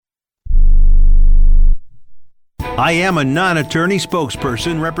I am a non-attorney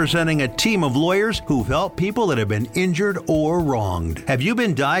spokesperson representing a team of lawyers who've helped people that have been injured or wronged. Have you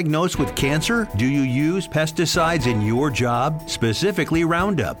been diagnosed with cancer? Do you use pesticides in your job? Specifically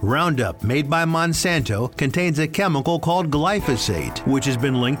Roundup. Roundup, made by Monsanto, contains a chemical called glyphosate, which has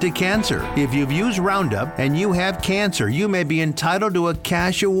been linked to cancer. If you've used Roundup and you have cancer, you may be entitled to a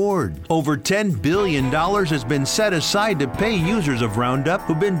cash award. Over $10 billion has been set aside to pay users of Roundup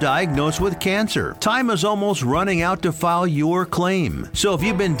who've been diagnosed with cancer. Time is almost running out to file your claim. So if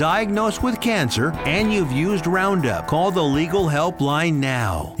you've been diagnosed with cancer and you've used Roundup, call the legal helpline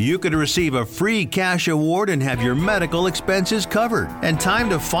now. You could receive a free cash award and have your medical expenses covered. And time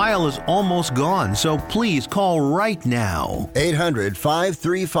to file is almost gone, so please call right now.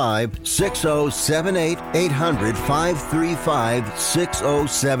 800-535-6078.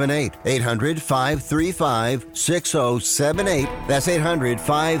 800-535-6078. 800-535-6078. That's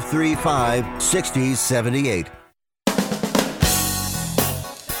 800-535-6078.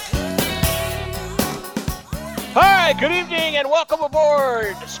 Hi, good evening and welcome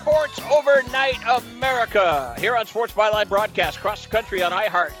aboard Sports Overnight America. Here on Sports Byline broadcast across the country on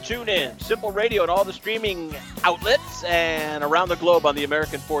iHeart, TuneIn, Simple Radio, and all the streaming outlets, and around the globe on the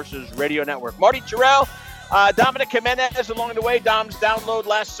American Forces Radio Network. Marty Terrell, Dominic Jimenez along the way. Dom's download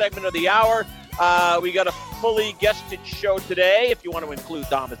last segment of the hour. We got a fully guested show today, if you want to include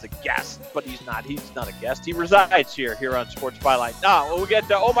Dom as a guest, but he's not. He's not a guest. He resides here on Sports Byline. We'll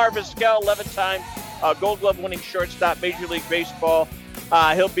get Omar Vizquel, 11-time Gold Glove winning shortstop, Major League Baseball.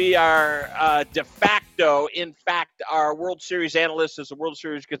 He'll be our de facto, in fact, our World Series analyst as the World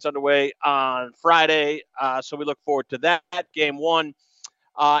Series gets underway on Friday. So we look forward to that. Game 1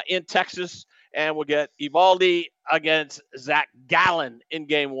 in Texas. And we'll get Evaldi against Zach Gallen in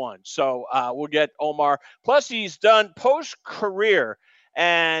Game 1. So we'll get Omar. Plus, he's done post-career,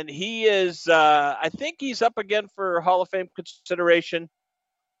 and he is, I think he's up again for Hall of Fame consideration.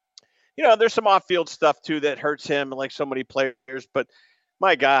 You know, there's some off-field stuff, too, that hurts him, like so many players. But,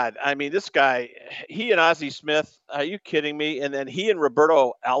 my God, I mean, this guy, he and Ozzie Smith, are you kidding me? And then he and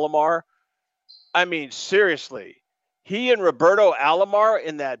Roberto Alomar, I mean, seriously. He and Roberto Alomar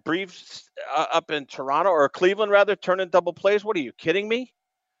in that brief up in Toronto, or Cleveland rather, turning double plays. What are you kidding me?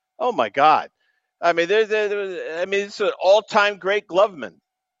 Oh my God! I mean, it's an all-time great gloveman.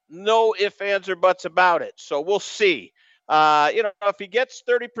 No ifs, ands, or buts about it. So we'll see. If he gets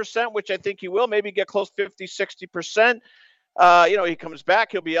 30%, which I think he will, maybe get close to 50, 60%. He comes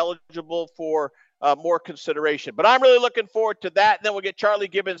back, he'll be eligible for more consideration. But I'm really looking forward to that. And then we'll get Charlie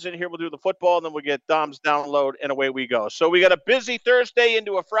Gibbons in here. We'll do the football, and then we'll get Dom's download, and away we go. So we got a busy Thursday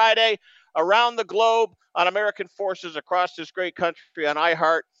into a Friday around the globe on American Forces across this great country on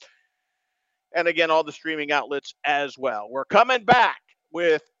iHeart. And again, all the streaming outlets as well. We're coming back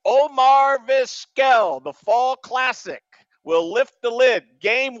with Omar Vizquel, the Fall Classic. We'll lift the lid.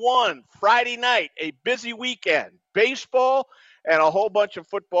 Game 1, Friday night, a busy weekend. Baseball and a whole bunch of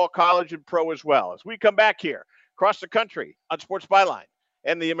football, college and pro as well. As we come back here across the country on Sports Byline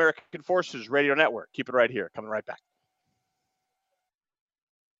and the American Forces Radio Network. Keep it right here. Coming right back.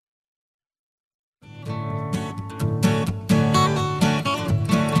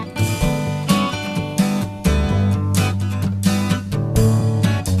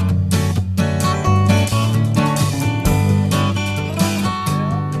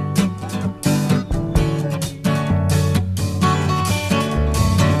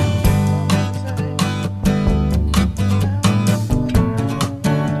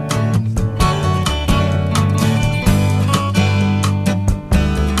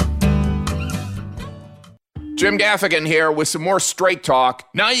 Jim Gaffigan here with some more Straight Talk.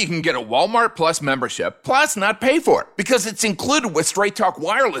 Now you can get a Walmart Plus membership, plus not pay for it, because it's included with Straight Talk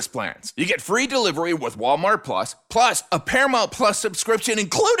wireless plans. You get free delivery with Walmart Plus a Paramount Plus subscription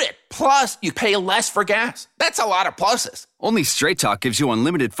included. Plus, you pay less for gas. That's a lot of pluses. Only Straight Talk gives you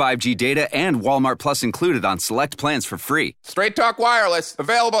unlimited 5G data and Walmart Plus included on select plans for free. Straight Talk Wireless,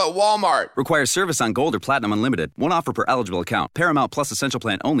 available at Walmart. Requires service on Gold or Platinum Unlimited. One offer per eligible account. Paramount Plus Essential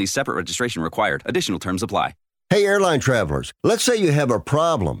Plan only. Separate registration required. Additional terms apply. Hey, airline travelers, let's say you have a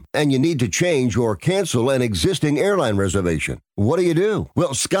problem and you need to change or cancel an existing airline reservation. What do? Well,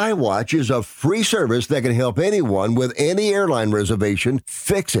 Skywatch is a free service that can help anyone with any airline reservation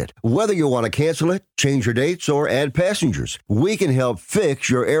fix it. Whether you want to cancel it, change your dates, or add passengers, we can help fix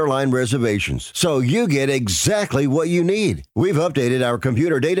your airline reservations so you get exactly what you need. We've updated our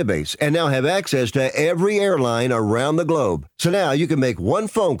computer database and now have access to every airline around the globe. So now you can make one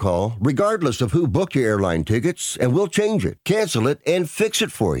phone call, regardless of who booked your airline tickets, once, and we'll change it, cancel it, and fix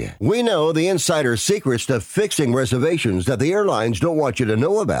it for you. We know the insider secrets to fixing reservations that the airlines don't want you to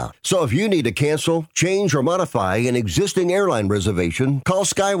know about. So if you need to cancel, change, or modify an existing airline reservation, call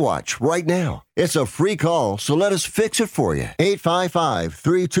Skywatch right now. It's a free call, so let us fix it for you.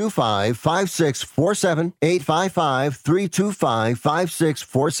 855-325-5647.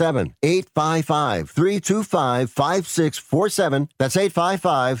 855-325-5647. 855-325-5647. That's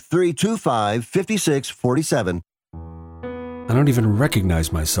 855-325-5647. I don't even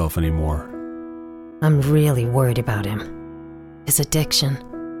recognize myself anymore. I'm really worried about him. His addiction.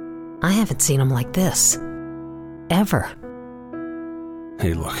 I haven't seen him like this. Ever.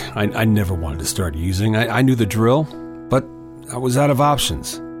 Hey, look, I never wanted to start using. I knew the drill, but I was out of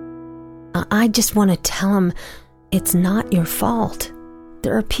options. I just want to tell him it's not your fault.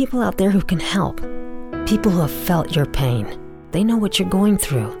 There are people out there who can help. People who have felt your pain. They know what you're going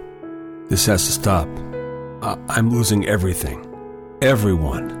through. This has to stop. I'm losing everything.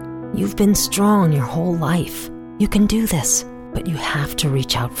 Everyone. You've been strong your whole life. You can do this, but you have to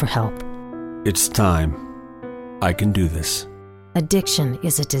reach out for help. It's time. I can do this. Addiction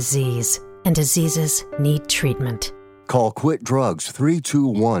is a disease, and diseases need treatment. Call Quit Drugs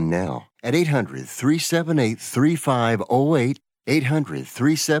 321 now at 800-378-3508.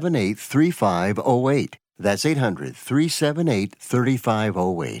 800-378-3508. That's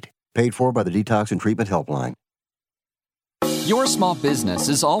 800-378-3508. Paid for by the Detox and Treatment Helpline. Your small business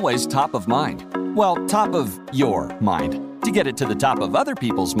is always top of mind. Well, top of your mind. To get it to the top of other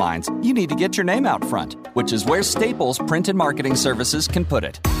people's minds, you need to get your name out front, which is where Staples Print and Marketing Services can put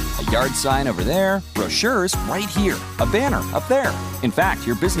it. A yard sign over there, brochures right here, a banner up there. In fact,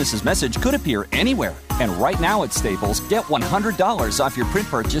 your business's message could appear anywhere. And right now at Staples, get $100 off your print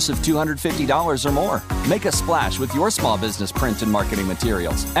purchase of $250 or more. Make a splash with your small business print and marketing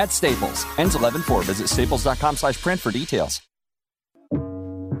materials at Staples. Ends 11/4. Visit staples.com/print for details.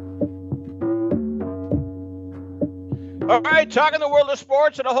 All right, talking the world of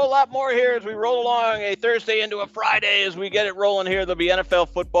sports and a whole lot more here as we roll along a Thursday into a Friday as we get it rolling here. There'll be NFL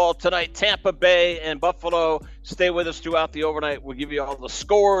football tonight, Tampa Bay and Buffalo. Stay with us throughout the overnight. We'll give you all the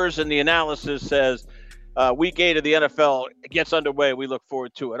scores and the analysis as week 8 of the NFL gets underway. We look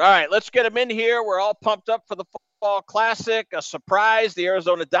forward to it. All right, let's get them in here. We're all pumped up for the Football Classic. A surprise, the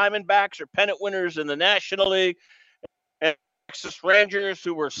Arizona Diamondbacks are pennant winners in the National League. And Texas Rangers,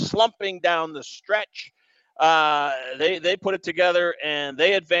 who were slumping down the stretch, they put it together and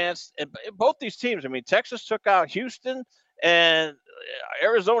they advanced. And both these teams, I mean, Texas took out Houston and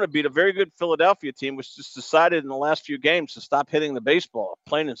Arizona beat a very good Philadelphia team, which just decided in the last few games to stop hitting the baseball,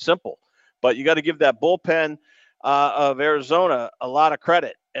 plain and simple. But you got to give that bullpen of Arizona a lot of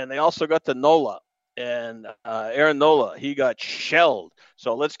credit. And they also got to Nola. And Aaron Nola, he got shelled.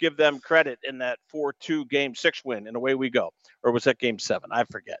 So let's give them credit in that 4-2 Game 6 win, and away we go. Or was that Game 7? I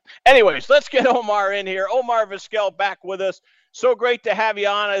forget. Anyways, let's get Omar in here. Omar Vizquel back with us. So great to have you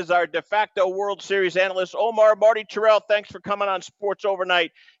on as our de facto World Series analyst. Omar, Marty Terrell, thanks for coming on Sports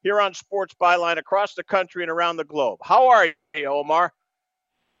Overnight here on Sports Byline across the country and around the globe. How are you, Omar?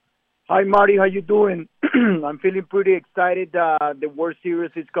 Hi, Marty. How you doing? I'm feeling pretty excited. The World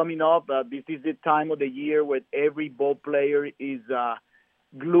Series is coming up. This is the time of the year where every ball player is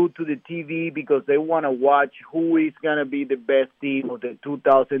glued to the TV because they want to watch who is going to be the best team of the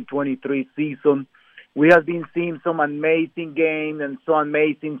 2023 season. We have been seeing some amazing games and some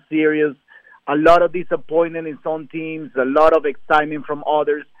amazing series. A lot of disappointment in some teams, a lot of excitement from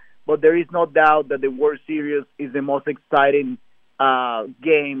others. But there is no doubt that the World Series is the most exciting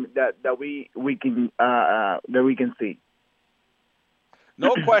game that we can see.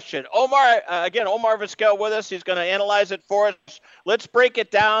 No question. Omar, again, Omar Vizquel with us. He's going to analyze it for us. Let's break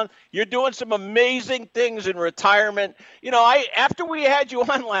it down. You're doing some amazing things in retirement. You know, after we had you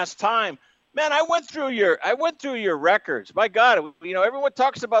on last time, man, I went through your records. My God, you know, everyone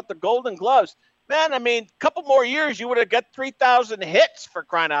talks about the Golden Gloves. Man, I mean, a couple more years, you would have got 3,000 hits, for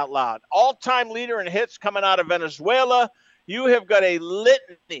crying out loud. All-time leader in hits coming out of Venezuela. You have got a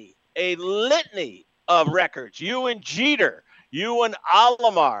litany of records. You and Jeter, you and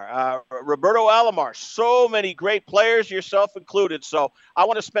Alomar, Roberto Alomar, so many great players, yourself included. So I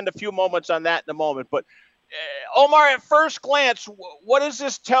want to spend a few moments on that in a moment. But Omar, at first glance, what does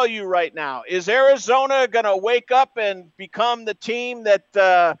this tell you right now? Is Arizona going to wake up and become the team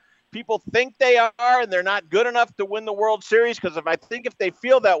that people think they are and they're not good enough to win the World Series? Because if they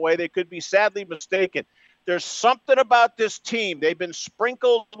feel that way, they could be sadly mistaken. There's something about this team. They've been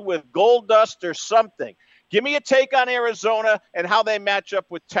sprinkled with gold dust or something. Give me a take on Arizona and how they match up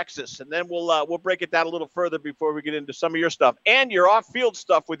with Texas, and then we'll break it down a little further before we get into some of your stuff and your off-field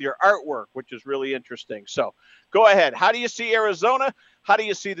stuff with your artwork, which is really interesting. So go ahead. How do you see Arizona? How do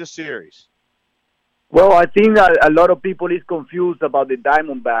you see the series? Well, I think a lot of people is confused about the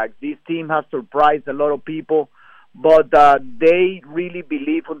Diamondbacks. This team has surprised a lot of people, but they really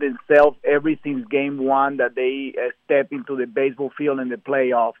believe in themselves ever since game one that they step into the baseball field in the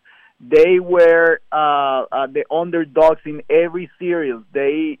playoff. They were the underdogs in every series.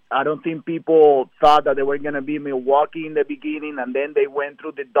 I don't think people thought that they were going to be Milwaukee in the beginning, and then they went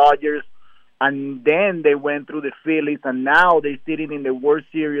through the Dodgers, and then they went through the Phillies, and now they're sitting in the World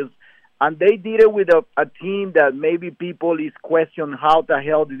Series. And they did it with a team that maybe people is questioning how the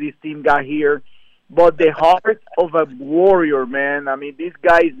hell did this team got here. But the heart of a warrior, man. I mean, these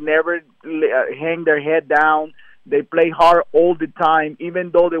guys never hang their head down. They play hard all the time. Even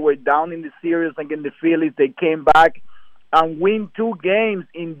though they were down in the series against the Phillies, they came back and win 2 games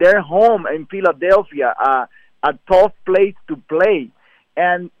in their home in Philadelphia, a tough place to play.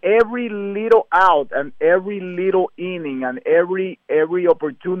 And every little out and every little inning and every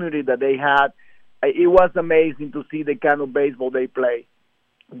opportunity that they had, it was amazing to see the kind of baseball they play.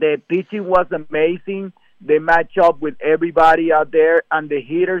 The pitching was amazing. They match up with everybody out there, and the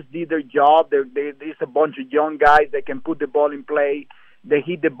hitters did there's a bunch of young guys that can put the ball in play. They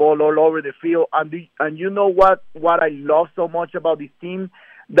hit the ball all over the field. And you know what I love so much about this team?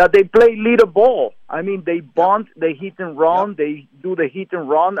 That they play little ball. I mean, they bunt, they hit and run, they do the hit and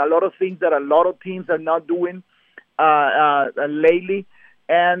run, a lot of things that a lot of teams are not doing lately.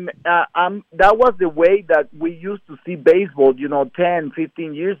 And that was the way that we used to see baseball, 10,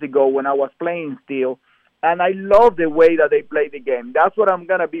 15 years ago when I was playing still. And I love the way that they play the game. That's what I'm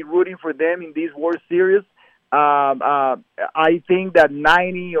going to be rooting for them in this World Series. I think that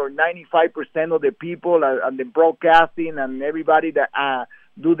 90 or 95% of the people and the broadcasting and everybody that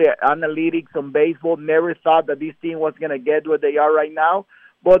do the analytics on baseball never thought that this team was going to get where they are right now.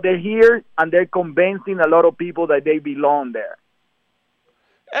 But they're here, and they're convincing a lot of people that they belong there.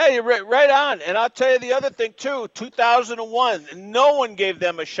 Hey, right on. And I'll tell you the other thing, too. 2001, no one gave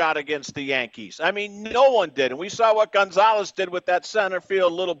them a shot against the Yankees. I mean, no one did. And we saw what Gonzalez did with that center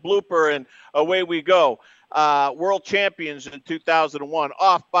field little blooper, and away we go. World champions in 2001,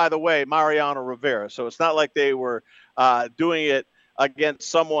 off, by the way, Mariano Rivera. So it's not like they were doing it against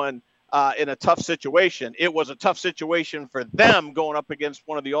someone in a tough situation. It was a tough situation for them going up against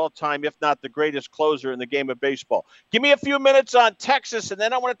one of the all-time, if not the greatest closer in the game of baseball. Give me a few minutes on Texas, and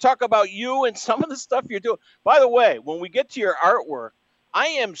then I want to talk about you and some of the stuff you're doing. By the way, when we get to your artwork, I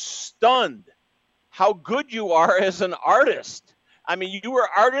am stunned how good you are as an artist. I mean, you were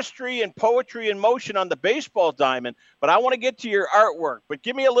artistry and poetry in motion on the baseball diamond, but I want to get to your artwork. But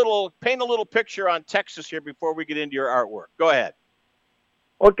paint a little picture on Texas here before we get into your artwork. Go ahead.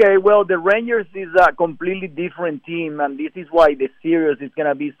 Okay, well, the Rangers is a completely different team, and this is why the series is going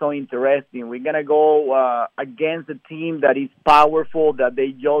to be so interesting. We're going to go against a team that is powerful, that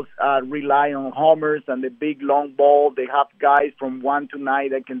they just rely on homers and the big long ball. They have guys from 1 to 9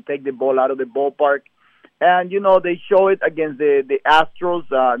 that can take the ball out of the ballpark. And, they show it against the Astros.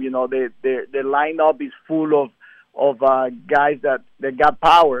 The lineup is full of guys that got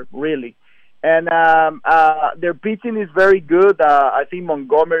power, really. And their pitching is very good. I think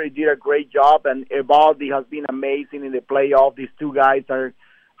Montgomery did a great job, and Evaldi has been amazing in the playoff. These two guys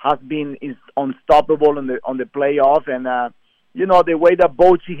is unstoppable on the playoff. And the way that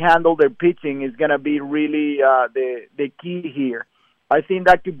Bochy handled their pitching is gonna be really the key here. I think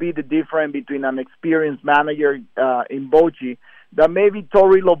that could be the difference between an experienced manager in Bochy, that maybe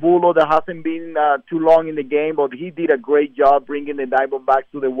Torey Lobulo, that hasn't been too long in the game, but he did a great job bringing the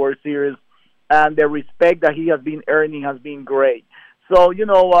Diamondbacks to the World Series. And the respect that he has been earning has been great. So,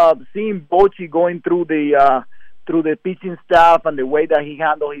 seeing Bochy going through the pitching staff and the way that he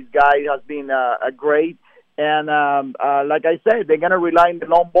handled his guys has been great. And like I said, they're going to rely on the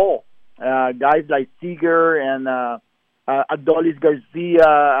long ball. Guys like Seager and Adolis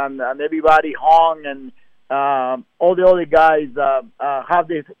Garcia and everybody, Hong, and all the other guys have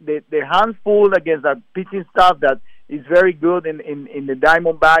their hands full against a pitching staff that is very good in the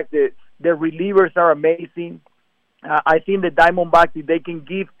Diamondbacks. The relievers are amazing. I think the Diamondbacks, if they can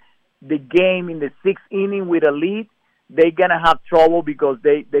give the game in the 6th inning with a lead, they're going to have trouble because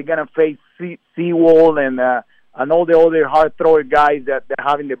they're going to face Sewell and all the other hard thrower guys that they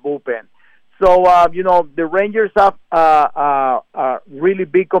have in the bullpen. So, the Rangers have really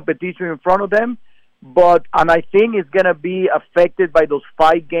big competition in front of them, and I think it's going to be affected by those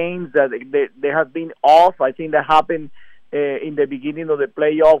 5 games that they have been off. I think that happened in the beginning of the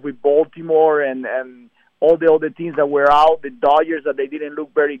playoff with Baltimore and all the other teams that were out, the Dodgers that they didn't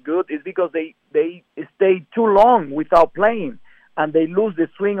look very good, is because they stayed too long without playing, and they lose the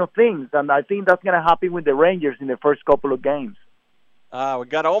swing of things. And I think that's going to happen with the Rangers in the first couple of games. We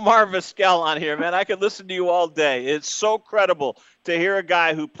got Omar Vizquel on here, man. I could listen to you all day. It's so credible to hear a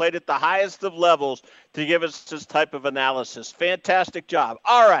guy who played at the highest of levels to give us this type of analysis. Fantastic job.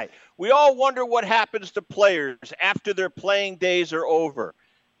 All right. We all wonder what happens to players after their playing days are over.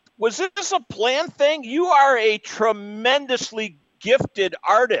 Was this a planned thing? You are a tremendously gifted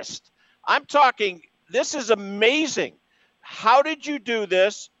artist. I'm talking, this is amazing. How did you do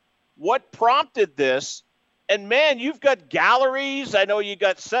this? What prompted this? And, man, you've got galleries. I know you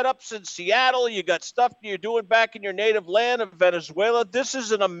got setups in Seattle. You got stuff you're doing back in your native land of Venezuela. This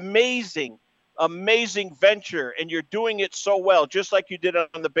is an amazing, amazing venture, and you're doing it so well, just like you did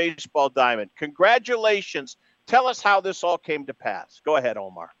on the baseball diamond. Congratulations. Tell us how this all came to pass. Go ahead,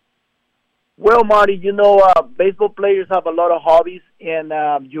 Omar. Well, Marty, baseball players have a lot of hobbies, and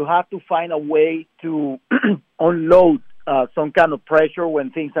you have to find a way to unload some kind of pressure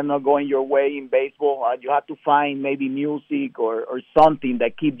when things are not going your way in baseball. You have to find maybe music or something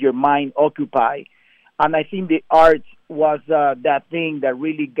that keeps your mind occupied. And I think the art was that thing that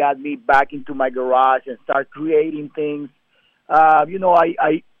really got me back into my garage and start creating things. I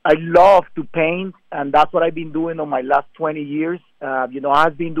love to paint, and that's what I've been doing on my last 20 years.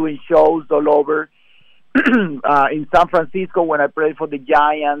 I've been doing shows all over. In San Francisco when I played for the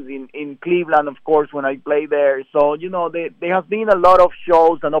Giants, in Cleveland, of course, when I played there. So, there has been a lot of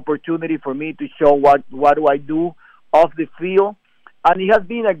shows and opportunity for me to show what do I do off the field. And it has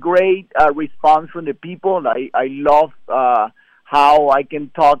been a great response from the people. I love how I can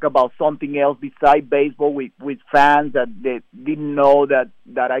talk about something else besides baseball with fans that they didn't know that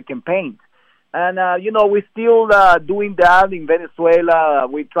I can paint. And, we're still doing that in Venezuela.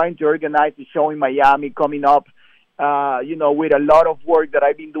 We're trying to organize a show in Miami coming up, with a lot of work that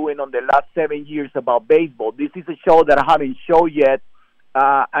I've been doing on the last 7 years about baseball. This is a show that I haven't shown yet,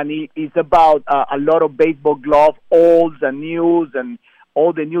 and it's about a lot of baseball glove, olds and news, and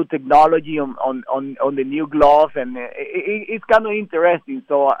all the new technology on the new glove. And it's kind of interesting.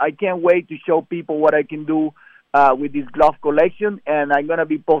 So I can't wait to show people what I can do with this glove collection, and I'm going to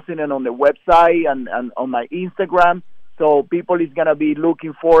be posting it on the website and on my Instagram, so people is going to be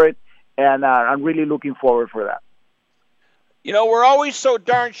looking for it, and I'm really looking forward for that. We're always so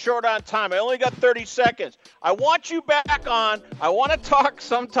darn short on time. I only got 30 seconds. I want you back on. I want to talk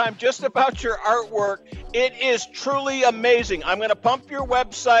sometime just about your artwork. It is truly amazing. I'm going to pump your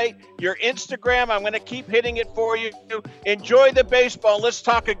website, your Instagram. I'm going to keep hitting it for you. Enjoy the baseball. Let's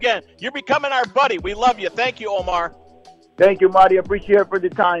talk again. You're becoming our buddy. We love you. Thank you, Omar. Thank you, Marty. Appreciate it for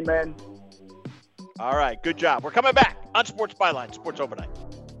the time, man. All right. Good job. We're coming back on Sports Byline, Sports Overnight.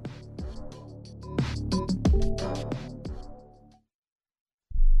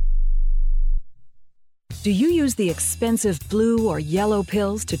 Do you use the expensive blue or yellow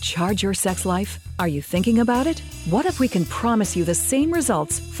pills to charge your sex life? Are you thinking about it? What if we can promise you the same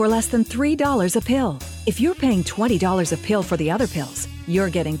results for less than $3 a pill? If you're paying $20 a pill for the other pills, you're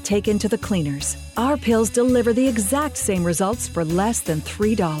getting taken to the cleaners. Our pills deliver the exact same results for less than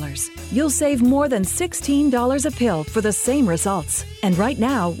 $3. You'll save more than $16 a pill for the same results. And right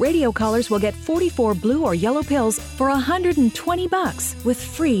now, radio callers will get 44 blue or yellow pills for $120 with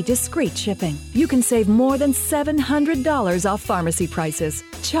free discreet shipping. You can save more than $700 off pharmacy prices.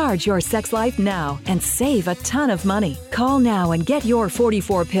 Charge your sex life now and save a ton of money. Call now and get your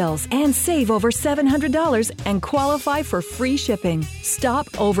 44 pills and save over $700 and qualify for free shipping. Stop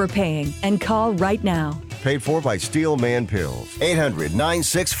overpaying and call right now. Paid for by Steelman Pills.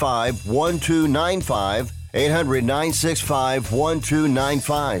 800-965-1295.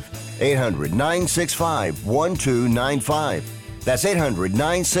 800-965-1295. 800-965-1295. That's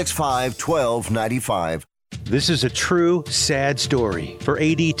 800-965-1295. This is a true, sad story for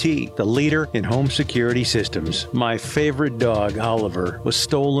ADT, the leader in home security systems. My favorite dog, Oliver, was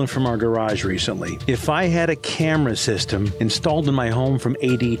stolen from our garage recently. If I had a camera system installed in my home from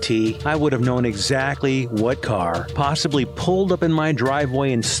ADT, I would have known exactly what car possibly pulled up in my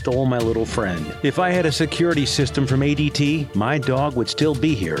driveway and stole my little friend. If I had a security system from ADT, my dog would still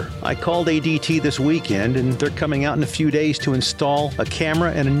be here. I called ADT this weekend, and they're coming out in a few days to install a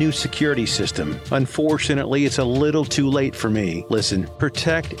camera and a new security system. Unfortunately, Unfortunately, it's a little too late for me. Listen,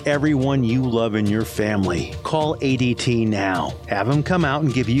 protect everyone you love in your family. Call ADT now. Have them come out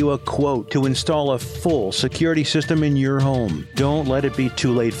and give you a quote to install a full security system in your home. Don't let it be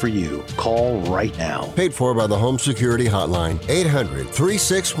too late for you. Call right now. Paid for by the Home Security Hotline.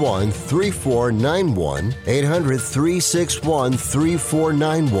 800-361-3491.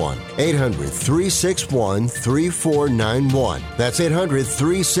 800-361-3491. 800-361-3491. That's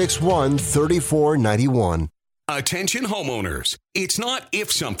 800-361-3491. Attention homeowners. It's not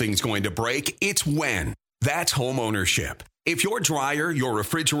if something's going to break, it's when. That's home ownership. If your dryer, your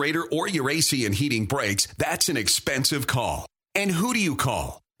refrigerator, or your AC and heating breaks, that's an expensive call. And who do you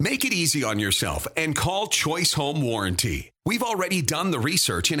call? Make it easy on yourself and call Choice Home Warranty. We've already done the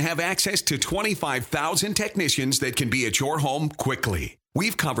research and have access to 25,000 technicians that can be at your home quickly.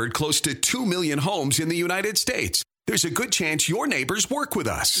 We've covered close to 2 million homes in the United States. There's a good chance your neighbors work with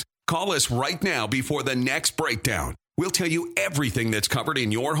us. Call us right now before the next breakdown. We'll tell you everything that's covered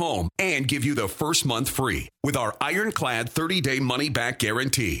in your home and give you the first month free with our ironclad 30-day money-back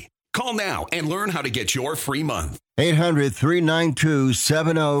guarantee. Call now and learn how to get your free month.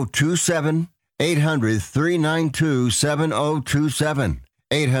 800-392-7027. 800-392-7027.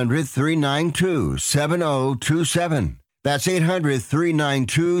 800-392-7027. That's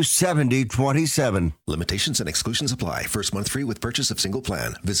 800-392-7027. Limitations and exclusions apply. First month free with purchase of single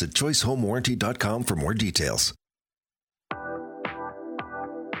plan. Visit choicehomewarranty.com for more details.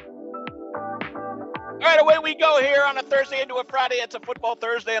 All right, away we go here on a Thursday into a Friday. It's a football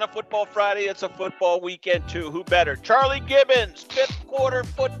Thursday and a football Friday. It's a football weekend, too. Who better? Charlie Gibbons, fifth quarter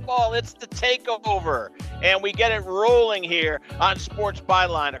football. It's the takeover. And we get it rolling here on Sports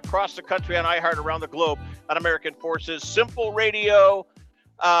Byline across the country, on iHeart, around the globe, on American Forces, Simple Radio,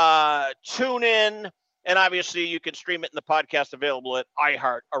 tune in, and obviously you can stream it in the podcast available at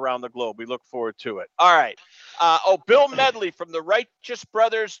iHeart around the globe. We look forward to it. All right. Bill Medley from the Righteous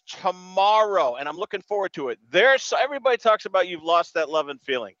Brothers tomorrow, and I'm looking forward to it. So everybody talks about you've lost that love and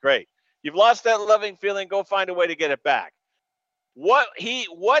feeling. Great. You've lost that loving feeling. Go find a way to get it back. What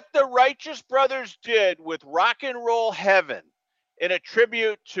the Righteous Brothers did with Rock and Roll Heaven in a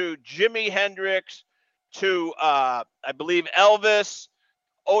tribute to Jimi Hendrix, to I believe Elvis,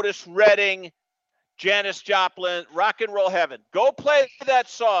 Otis Redding, Janis Joplin, Rock and Roll Heaven. Go play that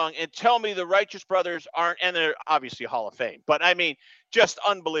song and tell me the Righteous Brothers aren't, and they're obviously Hall of Fame, but I mean, just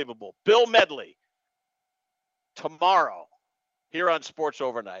unbelievable. Bill Medley tomorrow here on Sports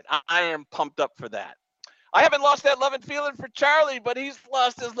Overnight. I am pumped up for that. I haven't lost that love and feeling for Charlie, but he's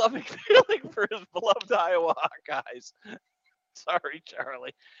lost his loving feeling for his beloved Iowa Hawkeyes. Sorry,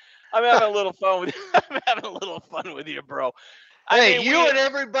 Charlie. I'm having a little fun with you. I'm having a little fun with you, bro. Hey, you and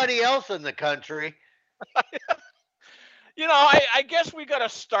everybody else in the country. I guess we got to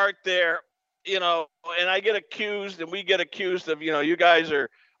start there, and I get accused, and we get accused of, you guys are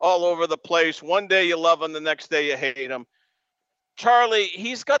all over the place. One day you love them, the next day you hate them. Charlie,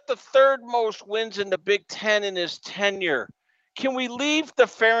 he's got the third most wins in the Big Ten in his tenure. Can we leave the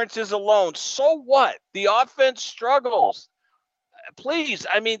Ferentzes alone? So what? The offense struggles. Please,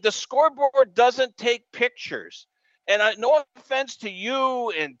 I mean, the scoreboard doesn't take pictures. And no offense to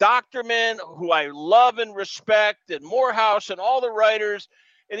you and Doctorman, who I love and respect, and Morehouse and all the writers,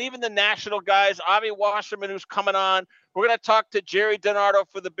 and even the national guys, Avi Wasserman, who's coming on. We're going to talk to Jerry DiNardo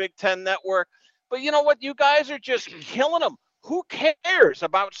for the Big Ten Network. But you know what? You guys are just killing them. Who cares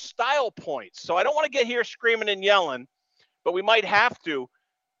about style points? So I don't want to get here screaming and yelling, but we might have to.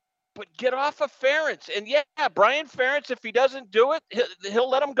 But get off of Ferentz. And yeah, Brian Ferentz, if he doesn't do it, he'll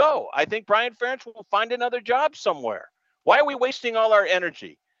let him go. I think Brian Ferentz will find another job somewhere. Why are we wasting all our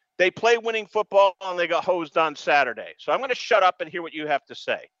energy? They play winning football and they got hosed on Saturday. So I'm going to shut up and hear what you have to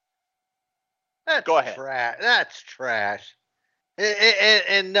say. Go ahead. That's trash.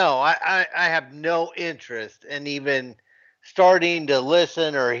 And no, I have no interest in even starting to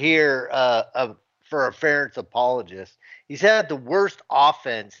listen or hear for a Ferentz apologist. He's had the worst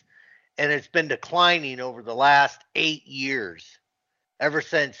offense, and it's been declining over the last 8 years, ever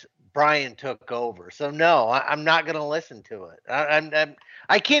since Brian took over. So no, I'm not going to listen to it. I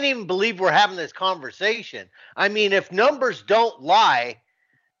can't even believe we're having this conversation. I mean, if numbers don't lie,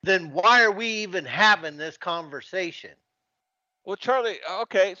 then why are we even having this conversation? Well, Charlie,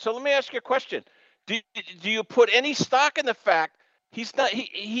 okay, so let me ask you a question. Do you put any stock in the fact he's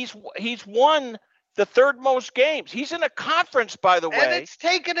won the third most games? He's in a conference, by the way. And it's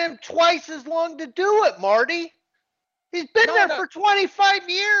taken him twice as long to do it, Marty. He's been there for 25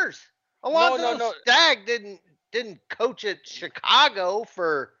 years. Alonzo Stagg didn't coach at Chicago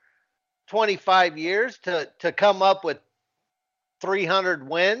for 25 years to come up with 300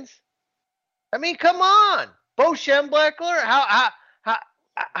 wins. I mean, come on. Bo Schembechler,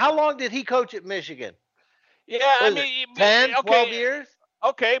 how long did he coach at Michigan? Yeah, Was I mean, 10, okay, 12 years?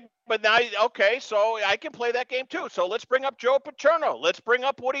 Okay, but now, so I can play that game too. So let's bring up Joe Paterno. Let's bring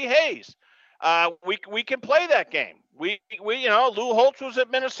up Woody Hayes. We can play that game. We Lou Holtz was at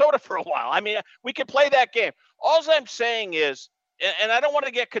Minnesota for a while. I mean, we can play that game. All I'm saying is, and I don't want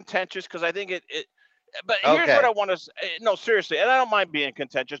to get contentious because I think but here's what I want to say. No, seriously, and I don't mind being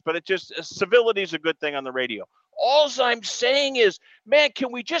contentious, but it just civility is a good thing on the radio. All I'm saying is, man,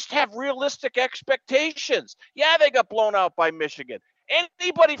 can we just have realistic expectations? Yeah, they got blown out by Michigan.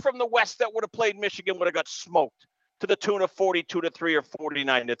 Anybody from the West that would have played Michigan would have got smoked to the tune of 42-3 or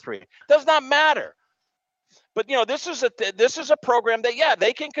 49-3. Does not matter. But this is a program that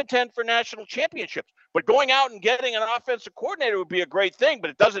they can contend for national championships. But going out and getting an offensive coordinator would be a great thing, but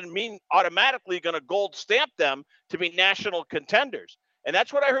it doesn't mean automatically going to gold stamp them to be national contenders. And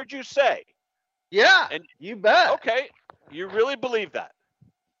that's what I heard you say. Yeah, and you bet. Okay, you really believe that?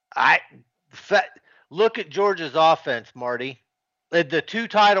 Look at Georgia's offense, Marty. The two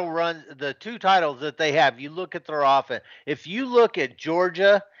titles that they have, you look at their offense. If you look at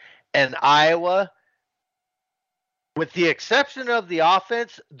Georgia and Iowa, with the exception of the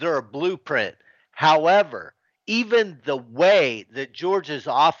offense, they're a blueprint. However, even the way that Georgia's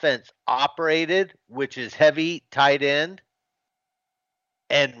offense operated, which is heavy tight end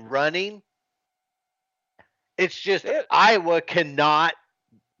and running, it's just Iowa cannot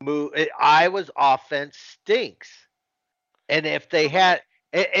move. Iowa's offense stinks. And if they had,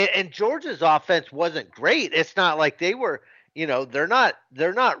 and Georgia's offense wasn't great. It's not like they were, they're not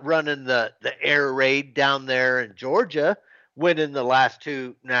running the air raid down there in Georgia, winning the last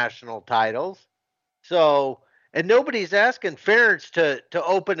two national titles. So, and nobody's asking Ferentz to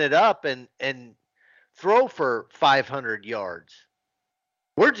open it up and throw for 500 yards.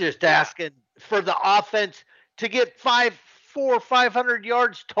 We're just asking for the offense to get 500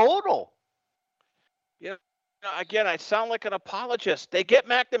 yards total. Yeah. Again, I sound like an apologist. They get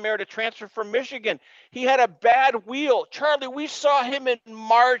McNamara to transfer from Michigan. He had a bad wheel. Charlie, we saw him in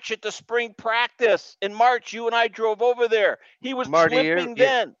March at the spring practice. In March, you and I drove over there. He was limping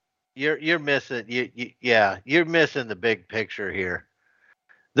then. You're missing. You're missing the big picture here.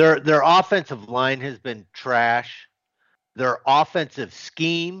 Their offensive line has been trash. Their offensive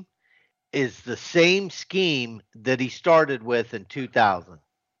scheme is the same scheme that he started with in 2000.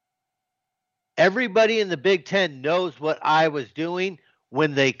 Everybody in the Big Ten knows what I was doing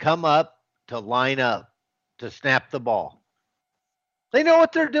when they come up to line up to snap the ball. They know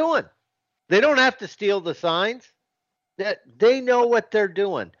what they're doing. They don't have to steal the signs. They know what they're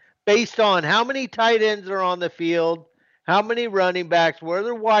doing based on how many tight ends are on the field, how many running backs, where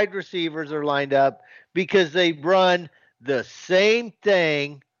their wide receivers are lined up, because they run the same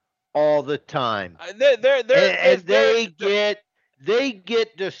thing all the time. They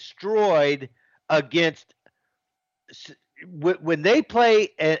get destroyed against when they play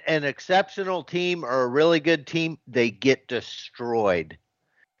an exceptional team or a really good team. They get destroyed,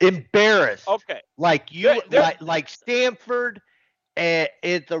 embarrassed. Okay, like Stanford at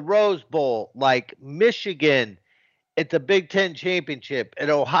the Rose Bowl, like Michigan at the Big Ten championship, at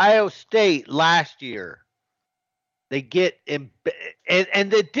Ohio State last year. They get and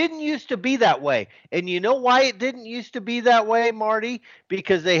it didn't used to be that way. And you know why it didn't used to be that way, Marty?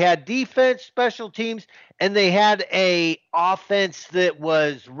 Because they had defense, special teams, and they had a offense that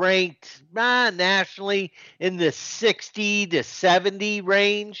was ranked nationally in the 60 to 70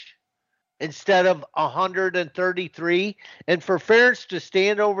 range instead of 133. And for Ferentz to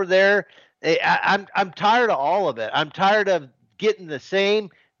stand over there, I'm tired of all of it. I'm tired of getting the same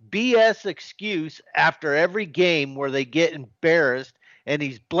BS excuse after every game where they get embarrassed, and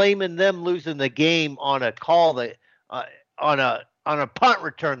he's blaming them losing the game on a call that on a punt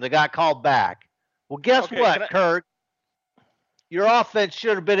return that got called back. Well, guess what, Kirk? Your offense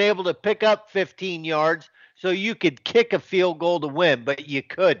should have been able to pick up 15 yards so you could kick a field goal to win, but you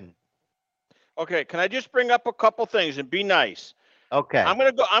couldn't. Okay, can I just bring up a couple things and be nice? Okay. I'm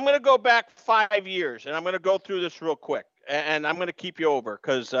gonna go back 5 years, and I'm gonna go through this real quick. And I'm going to keep you over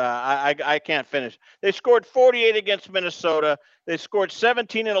because I can't finish. They scored 48 against Minnesota. They scored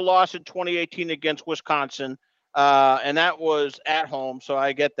 17 in a loss in 2018 against Wisconsin, and that was at home, so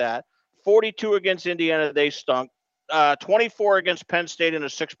I get that. 42 against Indiana, they stunk. 24 against Penn State in a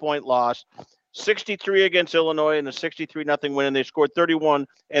 6-point loss. 63 against Illinois in a 63-0 win, and they scored 31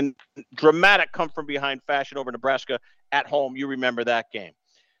 in dramatic come-from-behind fashion over Nebraska at home. You remember that game.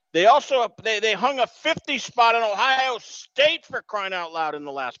 They also they hung a 50 spot on Ohio State, for crying out loud, in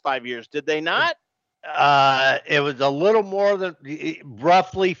the last 5 years. Did they not? It was a little more than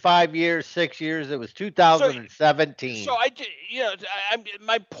roughly 5 years, 6 years. It was 2017.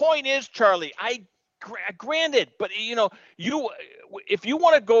 My point is, Charlie, granted, but if you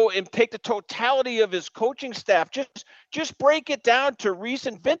want to go and take the totality of his coaching staff, just break it down to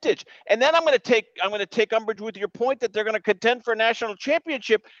recent vintage. And then I'm going to take umbrage with your point that they're going to contend for a national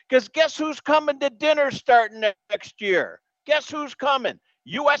championship, because guess who's coming to dinner starting next year? Guess who's coming?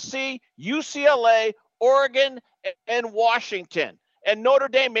 USC, UCLA, Oregon, and Washington. And Notre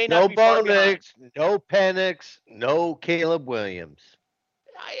Dame may not be far behind. No Penix, no Caleb Williams.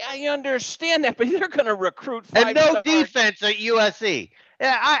 I understand that, but they're going to recruit and no defense at USC.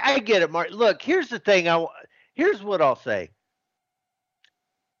 Yeah, I get it, Mark. Look, here's the thing. Here's what I'll say.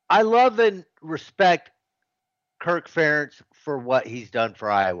 I love and respect Kirk Ferentz for what he's done for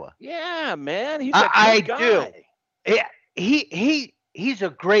Iowa. Yeah, man, he's a good guy. Do. Yeah, he's a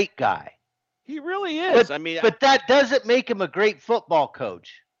great guy. He really is. But that doesn't make him a great football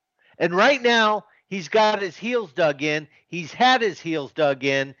coach. And right now, he's got his heels dug in. He's had his heels dug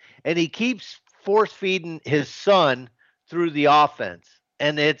in, and he keeps force-feeding his son through the offense.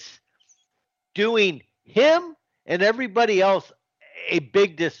 And it's doing him and everybody else a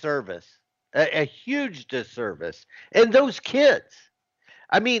big disservice, a huge disservice. And those kids.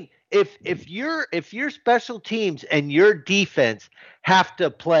 I mean, if your special teams and your defense have to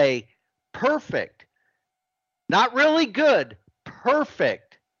play perfect, not really good,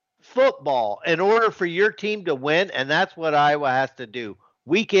 perfect football in order for your team to win, and that's what Iowa has to do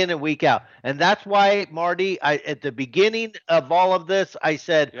week in and week out. And that's why, Marty, at the beginning of all of this, I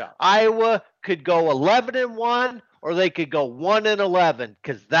said Iowa could go 11-1 or they could go 1-11,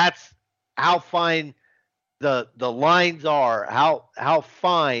 because that's how fine the lines are, how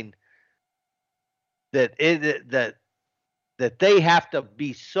fine that they have to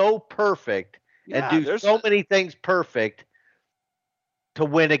be so perfect and do so many things perfect to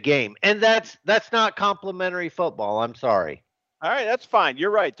win a game. And that's not complimentary football. I'm sorry. All right, that's fine. You're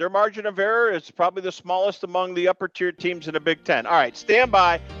right. Their margin of error is probably the smallest among the upper tier teams in the Big Ten. All right, stand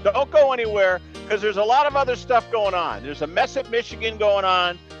by. Don't go anywhere, because there's a lot of other stuff going on. There's a mess at Michigan going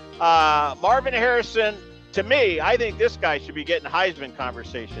on. Marvin Harrison, to me, I think this guy should be getting Heisman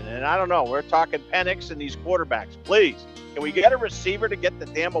conversation. And I don't know. We're talking Penix and these quarterbacks. Please, can we get a receiver to get the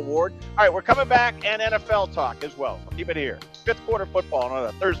damn award? All right, we're coming back, and NFL talk as well. We'll keep it here. Fifth quarter football on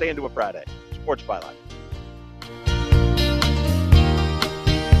a Thursday into a Friday. Sports Byline.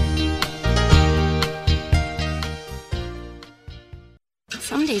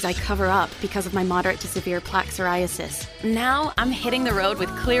 Some days I cover up because of my moderate to severe plaque psoriasis. Now I'm hitting the road with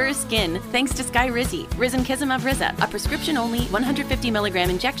clearer skin thanks to Skyrizi, Risankizumab Riza, a prescription-only 150 milligram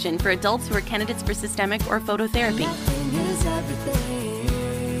injection for adults who are candidates for systemic or phototherapy.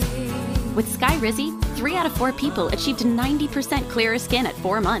 With Skyrizi, 3 out of 4 people achieved 90% clearer skin at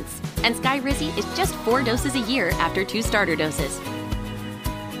 4 months. And Skyrizi is just 4 doses a year after 2 starter doses.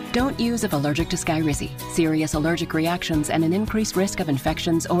 Don't use if allergic to Skyrizi. Serious allergic reactions and an increased risk of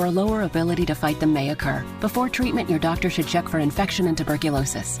infections or a lower ability to fight them may occur. Before treatment, your doctor should check for infection and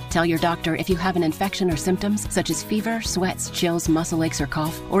tuberculosis. Tell your doctor if you have an infection or symptoms such as fever, sweats, chills, muscle aches, or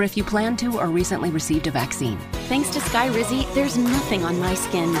cough, or if you plan to or recently received a vaccine. Thanks to Skyrizi, there's nothing on my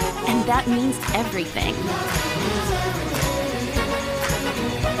skin, and that means everything.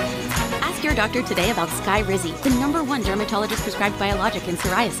 Your doctor today about Skyrizi, the #1 dermatologist prescribed biologic in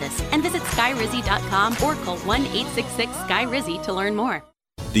psoriasis, and visit skyrizi.com or call 1-866-SKYRIZI to learn more.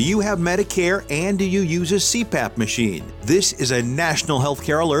 Do you have Medicare and do you use a CPAP machine? This is a national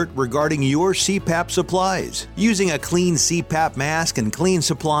healthcare alert regarding your CPAP supplies. Using a clean CPAP mask and clean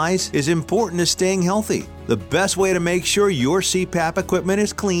supplies is important to staying healthy. The best way to make sure your CPAP equipment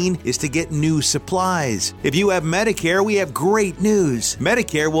is clean is to get new supplies. If you have Medicare, we have great news.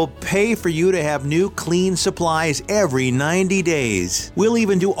 Medicare will pay for you to have new clean supplies every 90 days. We'll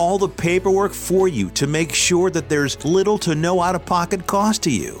even do all the paperwork for you to make sure that there's little to no out-of-pocket cost to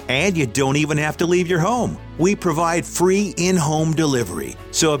you. And you don't even have to leave your home. We provide free in-home delivery.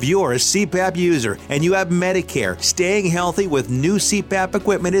 So if you're a CPAP user and you have Medicare, staying healthy with new CPAP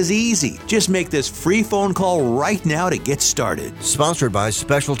equipment is easy. Just make this free phone call right now to get started. Sponsored by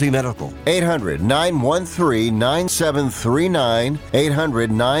Specialty Medical. 800-913-9739.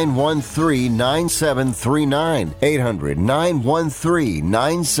 800-913-9739.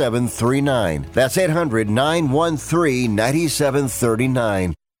 800-913-9739. That's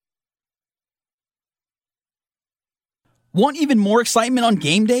 800-913-9739. Want even more excitement on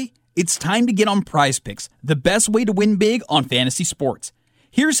game day? It's time to get on Prize Picks, the best way to win big on fantasy sports.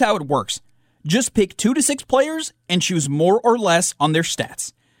 Here's how it works. Just pick 2 to 6 players and choose more or less on their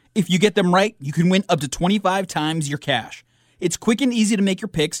stats. If you get them right, you can win up to 25 times your cash. It's quick and easy to make your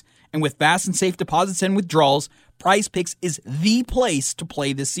picks, and with fast and safe deposits and withdrawals, Prize Picks is the place to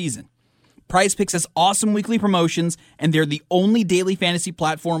play this season. Prize Picks has awesome weekly promotions, and they're the only daily fantasy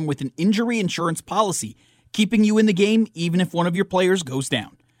platform with an injury insurance policy, keeping you in the game even if one of your players goes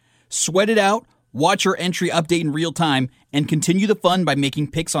down. Sweat it out, watch your entry update in real time, and continue the fun by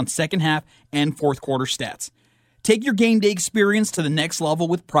making picks on second half and fourth quarter stats. Take your game day experience to the next level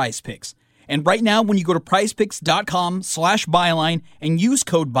with Prize Picks. And right now, when you go to prizepicks.com/byline and use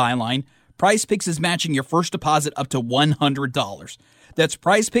code byline, Prize Picks is matching your first deposit up to $100. That's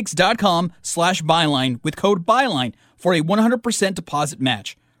prizepicks.com/byline with code byline for a 100% deposit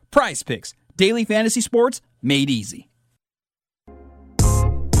match. Prize Picks, daily fantasy sports made easy.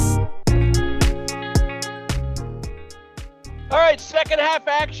 All right, second half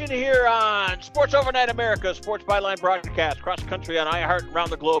action here on Sports Overnight America, Sports Byline broadcast, cross country on iHeart, around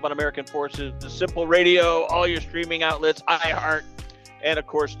the globe on American Forces, the Simple Radio, all your streaming outlets, iHeart, and of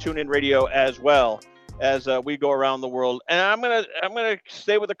course TuneIn Radio as well as we go around the world. And I'm gonna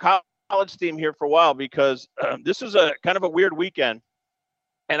stay with the college theme here for a while because this is a kind of a weird weekend,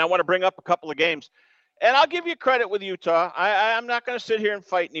 and I want to bring up a couple of games. And I'll give you credit with Utah. I'm not going to sit here and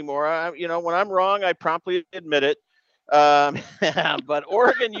fight anymore. When I'm wrong, I promptly admit it. But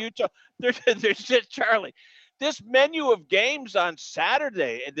Oregon, Utah, there's just Charlie. This menu of games on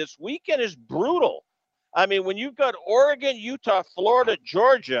Saturday and this weekend is brutal. I mean, when you've got Oregon, Utah, Florida,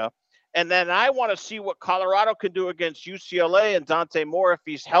 Georgia, and then I want to see what Colorado can do against UCLA and Dante Moore if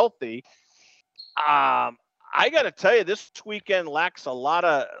he's healthy. I got to tell you, this weekend lacks a lot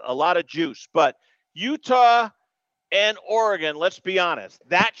of juice. But Utah and Oregon, let's be honest,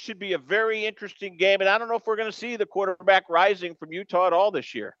 that should be a very interesting game. And I don't know if we're going to see the quarterback rising from Utah at all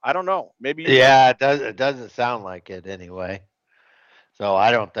this year. I don't know. Maybe. Yeah, it doesn't sound like it anyway. So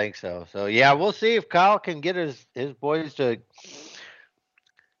I don't think so. So, yeah, we'll see if Kyle can get his boys to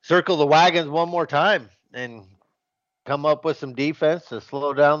circle the wagons one more time and come up with some defense to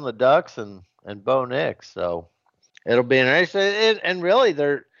slow down the Ducks and Bo Nix. So it'll be interesting. And really,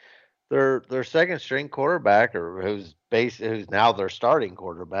 their second string quarterback, or who's now their starting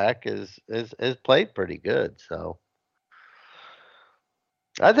quarterback, is played pretty good. So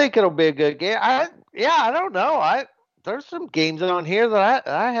I think it'll be a good game. I don't know. There's some games on here that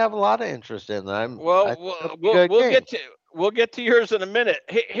I have a lot of interest in. We'll get to yours in a minute.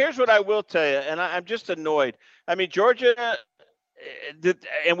 Here's what I will tell you, and I'm just annoyed. I mean, Georgia,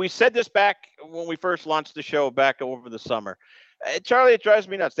 and we said this back when we first launched the show back over the summer. Charlie, it drives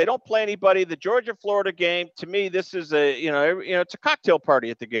me nuts. They don't play anybody. The Georgia-Florida game, to me, this is it's a cocktail party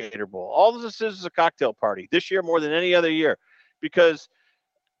at the Gator Bowl. All this is a cocktail party this year more than any other year, because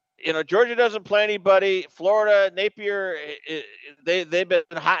Georgia doesn't play anybody. Florida, Napier, they've been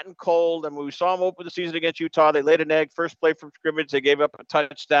hot and cold. I mean, we saw them open the season against Utah. They laid an egg, first play from scrimmage. They gave up a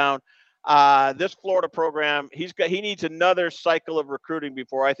touchdown. This Florida program, he needs another cycle of recruiting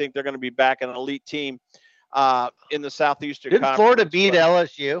before I think they're going to be back an elite team in the Southeastern Conference. Did Florida beat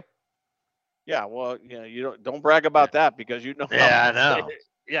LSU? Yeah, well, you don't brag about that because you know. Yeah, I know.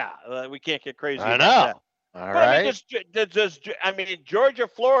 Yeah, we can't get crazy. I about know. That. All right. I mean, Georgia,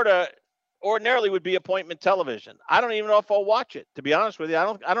 Florida ordinarily would be appointment television. I don't even know if I'll watch it. To be honest with you, I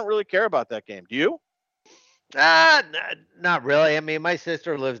don't really care about that game. Do you? Not really. I mean, my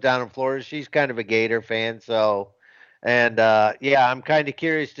sister lives down in Florida. She's kind of a Gator fan, so. And, I'm kind of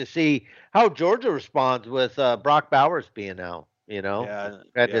curious to see how Georgia responds with Brock Bowers being out,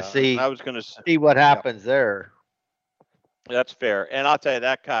 to see, I was going to see what happens there. That's fair. And I'll tell you,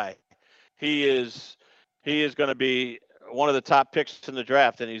 that guy, he is going to be one of the top picks in the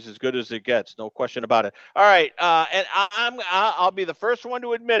draft, and he's as good as it gets. No question about it. All right. And I'll be the first one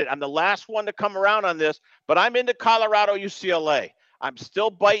to admit it. I'm the last one to come around on this, but I'm into Colorado, UCLA. I'm still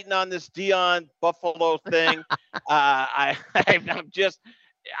biting on this Deion Buffalo thing. I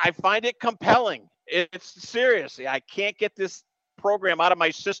find it compelling. It's seriously, I can't get this program out of my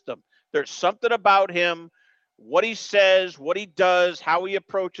system. There's something about him, what he says, what he does, how he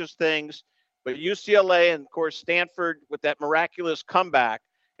approaches things. But UCLA and, of course, Stanford with that miraculous comeback,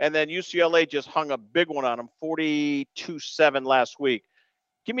 and then UCLA just hung a big one on them, 42-7 last week.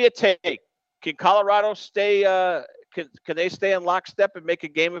 Give me a take. Can Colorado stay Can they stay in lockstep and make a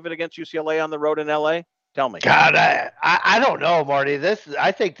game of it against UCLA on the road in LA? Tell me. God, I don't know, Marty.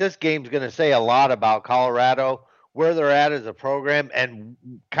 I think this game's going to say a lot about Colorado, where they're at as a program, and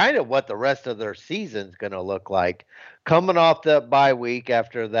kind of what the rest of their season's going to look like. Coming off the bye week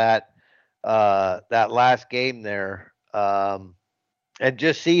after that last game there, and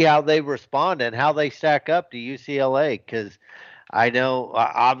just see how they respond and how they stack up to UCLA. Because I know,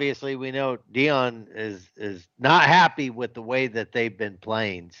 obviously, we know Dion is not happy with the way that they've been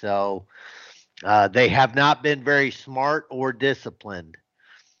playing. So they have not been very smart or disciplined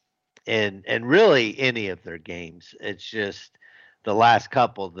in really any of their games. It's just the last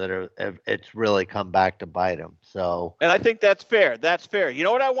couple that it's really come back to bite them. So, and I think that's fair. That's fair. You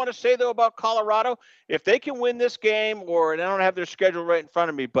know what I want to say though about Colorado? If they can win this game, and I don't have their schedule right in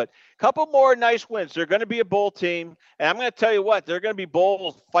front of me, but a couple more nice wins, they're going to be a bowl team. And I'm going to tell you what, they're going to be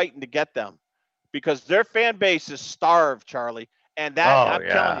bowls fighting to get them because their fan base is starved, Charlie. And I'm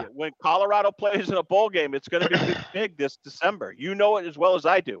telling you, when Colorado plays in a bowl game, it's going to be big this December. You know it as well as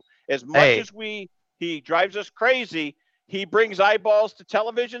I do. As much as he drives us crazy, he brings eyeballs to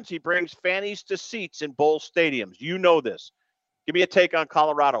televisions. He brings fannies to seats in bowl stadiums. You know this. Give me a take on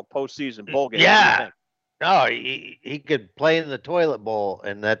Colorado postseason bowl game. Yeah. No, he could play in the toilet bowl,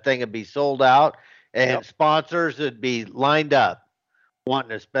 and that thing would be sold out, and sponsors would be lined up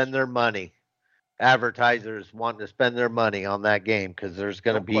wanting to spend their money. Advertisers wanting to spend their money on that game because there's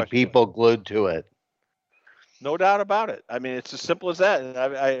going to be people glued to it. No doubt about it. I mean, it's as simple as that. And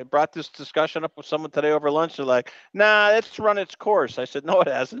I brought this discussion up with someone today over lunch. They're like, nah, it's run its course. I said, no, it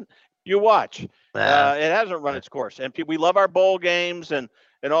hasn't. You watch. It hasn't run its course. And we love our bowl games and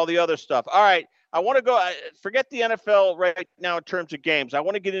all the other stuff. All right. I want to go forget the NFL right now in terms of games. I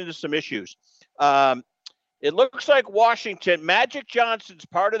want to get into some issues. It looks like Washington, Magic Johnson's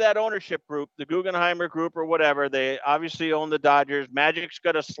part of that ownership group, the Guggenheimer group or whatever. They obviously own the Dodgers. Magic's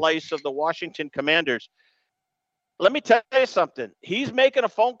got a slice of the Washington Commanders. Let me tell you something. He's making a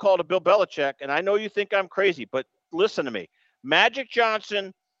phone call to Bill Belichick, and I know you think I'm crazy, but listen to me. Magic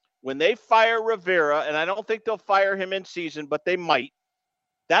Johnson, when they fire Rivera, and I don't think they'll fire him in season, but they might,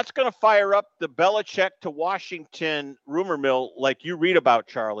 that's going to fire up the Belichick to Washington rumor mill like you read about,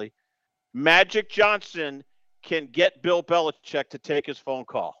 Charlie. Magic Johnson can get Bill Belichick to take his phone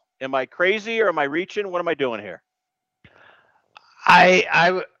call. Am I crazy or am I reaching? What am I doing here?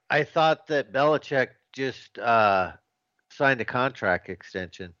 I thought that Belichick just signed a contract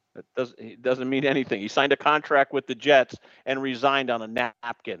extension. It doesn't mean anything. He signed a contract with the Jets and resigned on a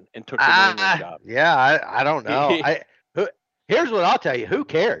napkin and took the New England job. Yeah, I don't know. Here's what I'll tell you. Who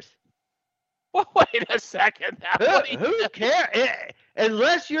cares? Well, wait a second. Who cares?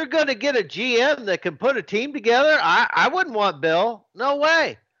 Unless you're going to get a GM that can put a team together, I wouldn't want Bill. No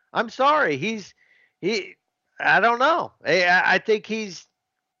way. I'm sorry. I don't know. I think he's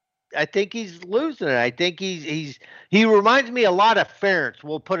losing it. I think he reminds me a lot of Ferentz.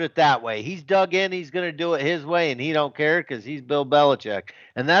 We'll put it that way. He's dug in. He's going to do it his way, and he don't care because he's Bill Belichick.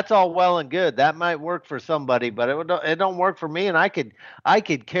 And that's all well and good. That might work for somebody, but it don't work for me. And I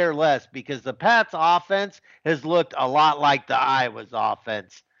could care less because the Pats' offense has looked a lot like the Iowa's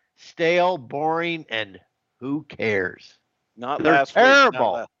offense, stale, boring, and who cares? They're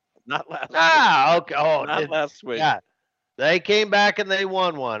terrible. Week. Not last. Okay. Oh, not last week. Yeah. They came back and they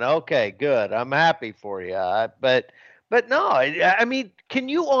won one. Okay, good. I'm happy for you. But no, I mean, can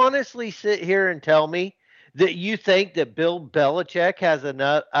you honestly sit here and tell me that you think that Bill Belichick has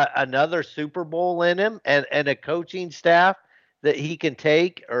another Super Bowl in him and a coaching staff that he can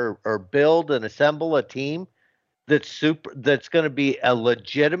take or build and assemble a team that's going to be a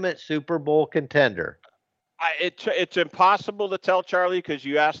legitimate Super Bowl contender? It's impossible to tell, Charlie, because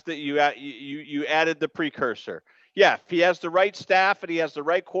you asked that you added the precursor. Yeah, if he has the right staff and he has the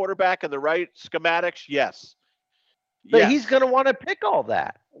right quarterback and the right schematics, yes. But he's going to want to pick all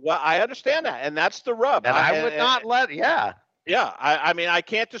that. Well, I understand that, and that's the rub. And I would not let. Yeah. Yeah, I mean, I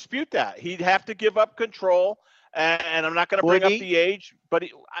can't dispute that. He'd have to give up control, and I'm not going to bring up the age, but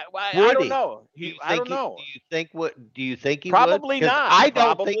I don't know. I don't know. Do you think he Probably would? not. I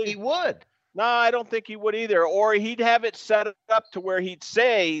don't think he would. No, I don't think he would either. Or he'd have it set up to where he'd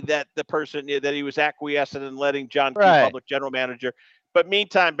say that the person that he was acquiescent in letting John Key, public general manager. But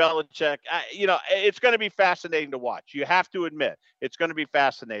meantime, Belichick, it's going to be fascinating to watch. You have to admit, it's going to be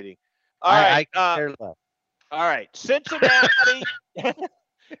fascinating. All right. Cincinnati.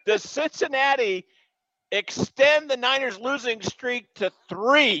 Does Cincinnati extend the Niners losing streak to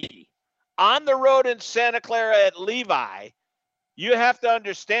 3 on the road in Santa Clara at Levi? You have to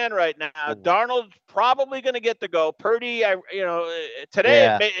understand right now, Darnold's probably going to get the go. Purdy,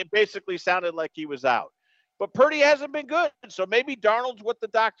 today it basically sounded like he was out. But Purdy hasn't been good, so maybe Darnold's what the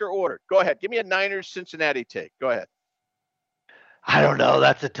doctor ordered. Go ahead. Give me a Niners-Cincinnati take. Go ahead. I don't know.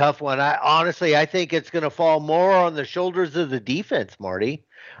 That's a tough one. I think it's going to fall more on the shoulders of the defense, Marty.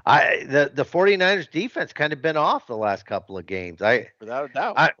 The 49ers defense kind of been off the last couple of games. Without a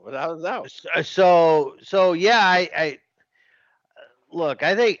doubt. So yeah, look,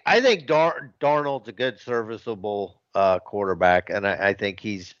 I think Darnold's a good, serviceable quarterback, and I think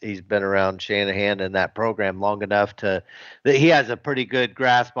he's been around Shanahan and that program long enough that he has a pretty good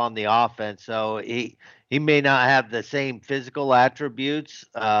grasp on the offense. So he may not have the same physical attributes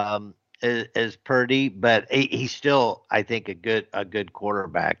as Purdy, but he's still, I think, a good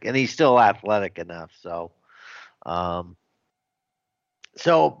quarterback, and he's still athletic enough. So,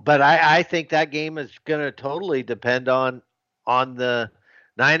 but I think that game is going to totally depend on the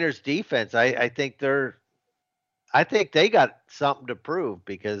Niners defense. I think they got something to prove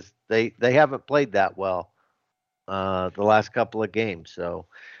because they haven't played that well the last couple of games. So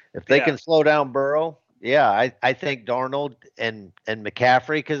if they can slow down Burrow, I think Darnold and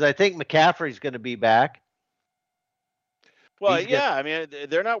McCaffrey, because I think McCaffrey's going to be back. Well, I mean,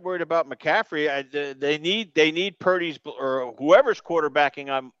 they're not worried about McCaffrey. They need Purdy's or whoever's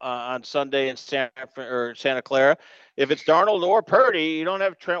quarterbacking on Sunday in Santa Clara. If it's Darnold or Purdy, you don't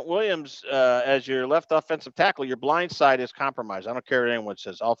have Trent Williams as your left offensive tackle. Your blind side is compromised. I don't care what anyone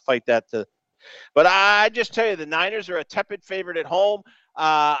says. I'll fight that But I just tell you, the Niners are a tepid favorite at home.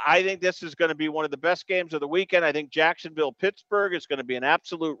 I think this is going to be one of the best games of the weekend. I think Jacksonville-Pittsburgh is going to be an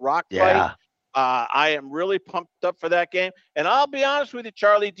absolute rock fight. I am really pumped up for that game. And I'll be honest with you,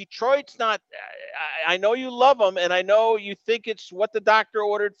 Charlie, Detroit's not – I know you love them, and I know you think it's what the doctor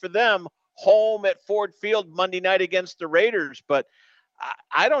ordered for them home at Ford Field Monday night against the Raiders. But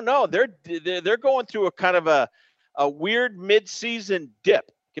I don't know. They're going through a kind of a weird midseason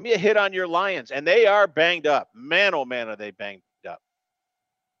dip. Give me a hit on your Lions. And they are banged up. Man, oh, man, are they banged up.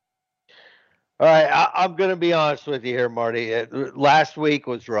 All right, I'm going to be honest with you here, Marty. Last week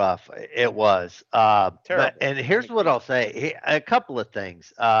was rough. It was. Terrible. And here's what I'll say. A couple of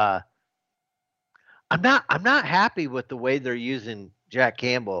things. I'm not happy with the way they're using Jack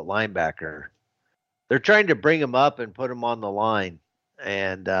Campbell at linebacker. They're trying to bring him up and put him on the line,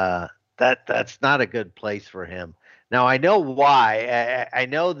 and that's not a good place for him. Now I know why. I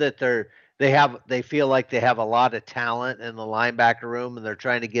know that they feel like they have a lot of talent in the linebacker room, and they're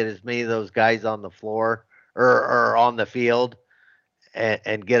trying to get as many of those guys on the floor or on the field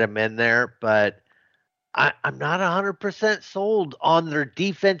and get them in there. But I'm not 100% sold on their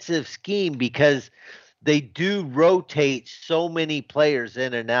defensive scheme because they do rotate so many players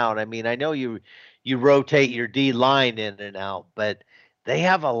in and out. I mean, I know you rotate your D line in and out, but they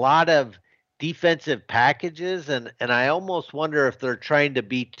have a lot of defensive packages, and I almost wonder if they're trying to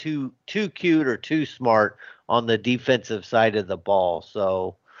be too cute or too smart on the defensive side of the ball.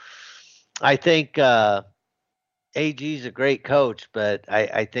 So I think AG's a great coach, but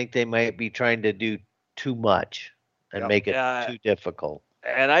I think they might be trying to do too much and make it too difficult.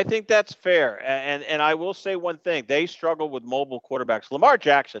 And I think that's fair. And I will say one thing. They struggle with mobile quarterbacks. Lamar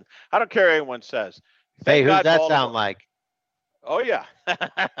Jackson, I don't care what anyone says. Hey, who's that sound like? Oh, yeah.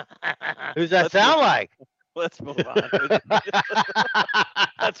 Who's that sound like? Let's move on.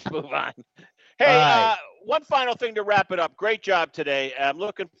 Let's move on. Hey, one final thing to wrap it up. Great job today. I'm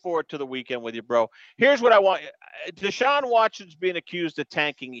looking forward to the weekend with you, bro. Here's what I want. Deshaun Watson's being accused of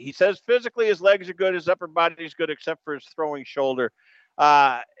tanking. He says physically his legs are good, his upper body is good, except for his throwing shoulder.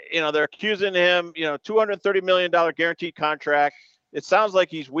 They're accusing him, $230 million guaranteed contract. It sounds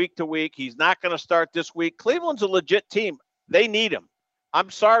like he's week to week. He's not going to start this week. Cleveland's a legit team. They need him. I'm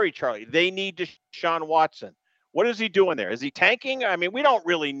sorry, Charlie. They need Deshaun Watson. What is he doing there? Is he tanking? I mean, we don't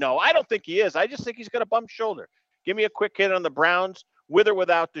really know. I don't think he is. I just think he's got a bum shoulder. Give me a quick hit on the Browns with or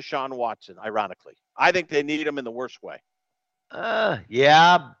without Deshaun Watson, ironically. I think they need him in the worst way.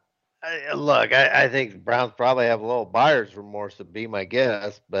 Yeah. Look, I think the Browns probably have a little buyer's remorse, would be my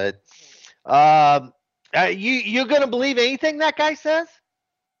guess. But you going to believe anything that guy says?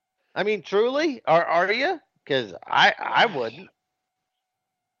 I mean, truly? Are you? Because I wouldn't.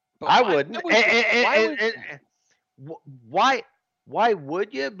 I wouldn't. Why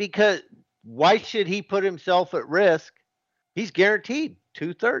would you? Because why should he put himself at risk? He's guaranteed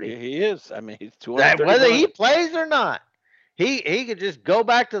 $230. He is. I mean, he's $230. Whether he plays or not, he could just go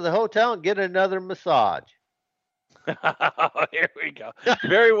back to the hotel and get another massage. Here we go.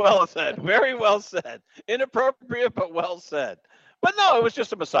 Very well said. Very well said. Inappropriate, but well said. But no, it was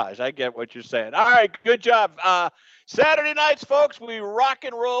just a massage. I get what you're saying. All right, good job. Saturday nights, folks, we rock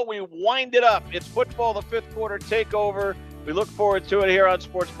and roll. We wind it up. It's football, the fifth quarter takeover. We look forward to it here on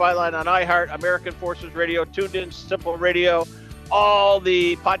Sports Byline on iHeart, American Forces Radio, Tuned In, Simple Radio, all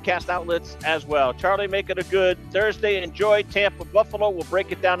the podcast outlets as well. Charlie, make it a good Thursday. Enjoy Tampa, Buffalo. We'll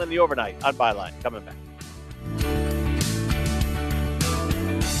break it down in the overnight on Byline. Coming back.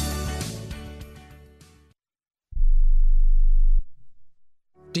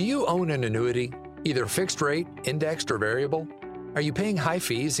 Do you own an annuity, either fixed rate, indexed, or variable? Are you paying high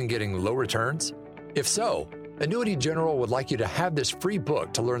fees and getting low returns? If so, Annuity General would like you to have this free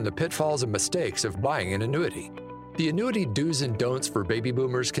book to learn the pitfalls and mistakes of buying an annuity. The Annuity Do's and Don'ts for Baby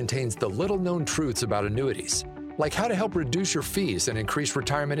Boomers contains the little-known truths about annuities, like how to help reduce your fees and increase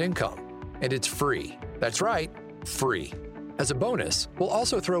retirement income. And it's free. That's right, free. As a bonus, we'll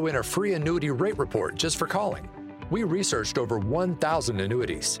also throw in a free annuity rate report just for calling. We researched over 1,000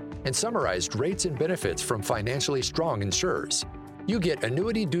 annuities and summarized rates and benefits from financially strong insurers. You get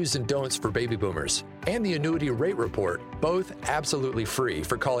Annuity Do's and Don'ts for Baby Boomers and the Annuity Rate Report, both absolutely free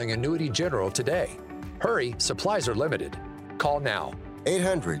for calling Annuity General today. Hurry, supplies are limited. Call now.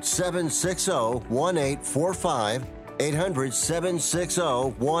 800-760-1845.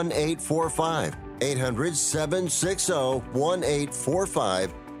 800-760-1845.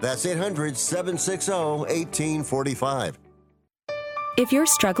 800-760-1845. That's 800-760-1845. If you're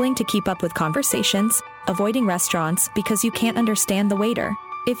struggling to keep up with conversations, avoiding restaurants because you can't understand the waiter,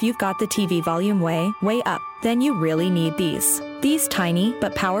 if you've got the TV volume way up, then you really need these. These tiny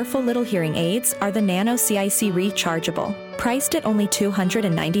but powerful little hearing aids are the Nano CIC Rechargeable, priced at only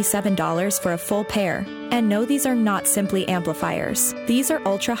 $297 for a full pair. And no, these are not simply amplifiers. These are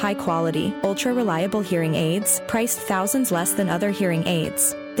ultra high quality, ultra reliable hearing aids, priced thousands less than other hearing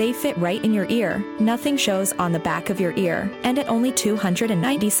aids. They fit right in your ear, nothing shows on the back of your ear, and at only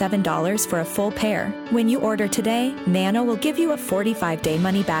 $297 for a full pair. When you order today, Nano will give you a 45-day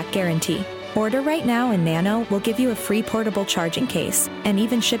money-back guarantee. Order right now and Nano will give you a free portable charging case and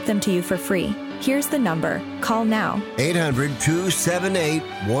even ship them to you for free. Here's the number. Call now.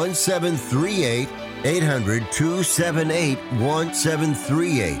 800-278-1738.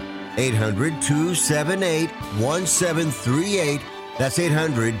 800-278-1738. 800-278-1738. That's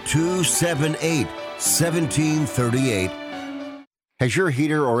 800-278-1738. Has your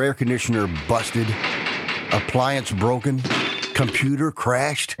heater or air conditioner busted? Appliance broken? Computer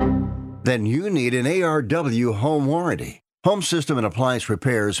crashed? Then you need an ARW home warranty. Home system and appliance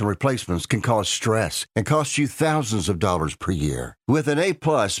repairs and replacements can cause stress and cost you thousands of dollars per year. With an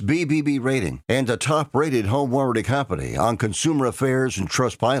A-plus BBB rating and a top-rated home warranty company on Consumer Affairs and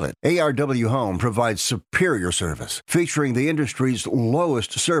Trustpilot, ARW Home provides superior service, featuring the industry's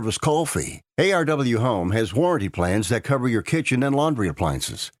lowest service call fee. ARW Home has warranty plans that cover your kitchen and laundry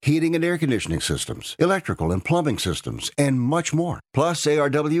appliances, heating and air conditioning systems, electrical and plumbing systems, and much more. Plus,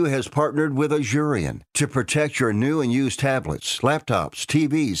 ARW has partnered with Azurian to protect your new and used tablets, laptops,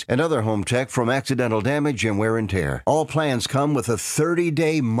 TVs, and other home tech from accidental damage and wear and tear. All plans come with a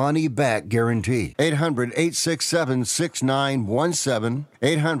 30-day money-back guarantee. 800-867-6917.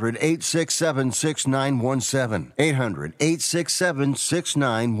 800-867-6917.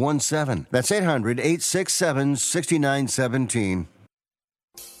 800-867-6917. That's 800-867-6917.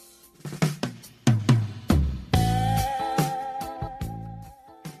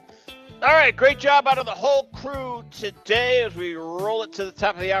 All right, great job out of the whole crew today as we roll it to the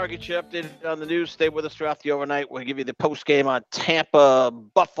top of the hour. Get you updated on the news. Stay with us throughout the overnight. We'll give you the post game on Tampa,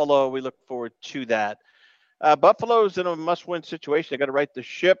 Buffalo. We look forward to that. Buffalo's in a must-win situation. They got to right the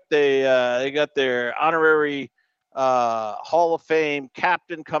ship. They got their honorary Hall of Fame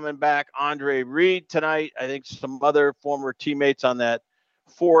captain coming back, Andre Reed, tonight. I think some other former teammates on that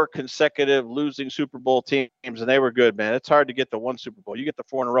 4 consecutive losing Super Bowl teams, and they were good, man. It's hard to get the one Super Bowl. You get the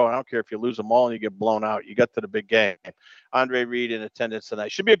 4 in a row. I don't care if you lose them all and you get blown out. You got to the big game. Andre Reed in attendance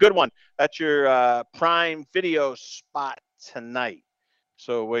tonight. Should be a good one. That's your prime video spot tonight.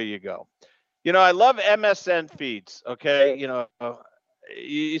 So where you go. You know, I love MSN feeds, okay? You know,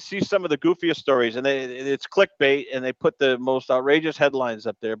 you see some of the goofiest stories, and it's clickbait, and they put the most outrageous headlines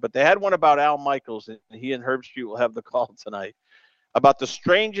up there. But they had one about Al Michaels, and he and Herb Street will have the call tonight, about the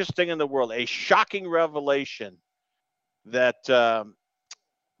strangest thing in the world, a shocking revelation that Hall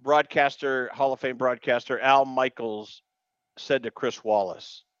of Fame broadcaster Al Michaels said to Chris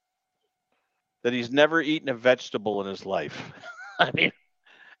Wallace, that he's never eaten a vegetable in his life. I mean,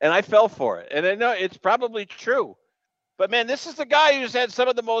 and I fell for it. And I know it's probably true. But, man, this is the guy who's had some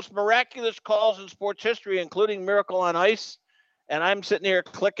of the most miraculous calls in sports history, including Miracle on Ice. And I'm sitting here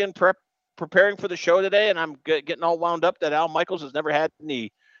clicking, preparing for the show today, and I'm getting all wound up that Al Michaels has never had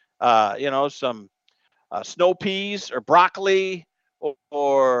any, some snow peas or broccoli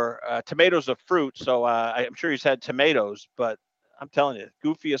or tomatoes of fruit. So I'm sure he's had tomatoes, but I'm telling you,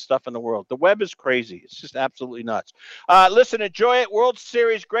 goofiest stuff in the world. The web is crazy. It's just absolutely nuts. Listen, enjoy it. World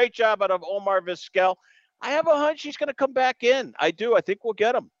Series, great job out of Omar Vizquel. I have a hunch he's going to come back in. I do. I think we'll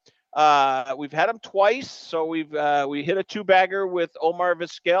get him. We've had him twice, so we hit a 2-bagger with Omar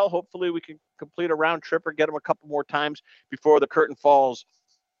Vizquel. Hopefully we can complete a round trip or get him a couple more times before the curtain falls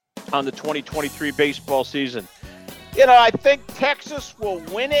on the 2023 baseball season. You know, I think Texas will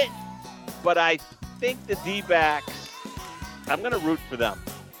win it, but I think the D-backs, I'm going to root for them.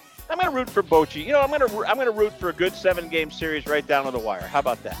 I'm going to root for Bochy. You know, I'm going to root for a good 7-game series right down to the wire. How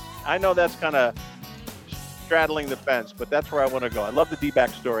about that? I know that's kind of straddling the fence, but that's where I want to go. I love the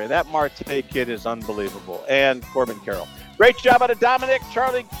D-back story. That Marte kid is unbelievable. And Corbin Carroll. Great job out of Dominic,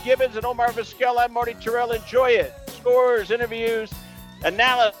 Charlie Gibbons, and Omar Vizquel. I'm Marty Terrell. Enjoy it. Scores, interviews,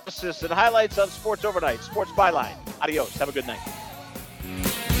 analysis, and highlights on Sports Overnight. Sports Byline. Adios. Have a good night.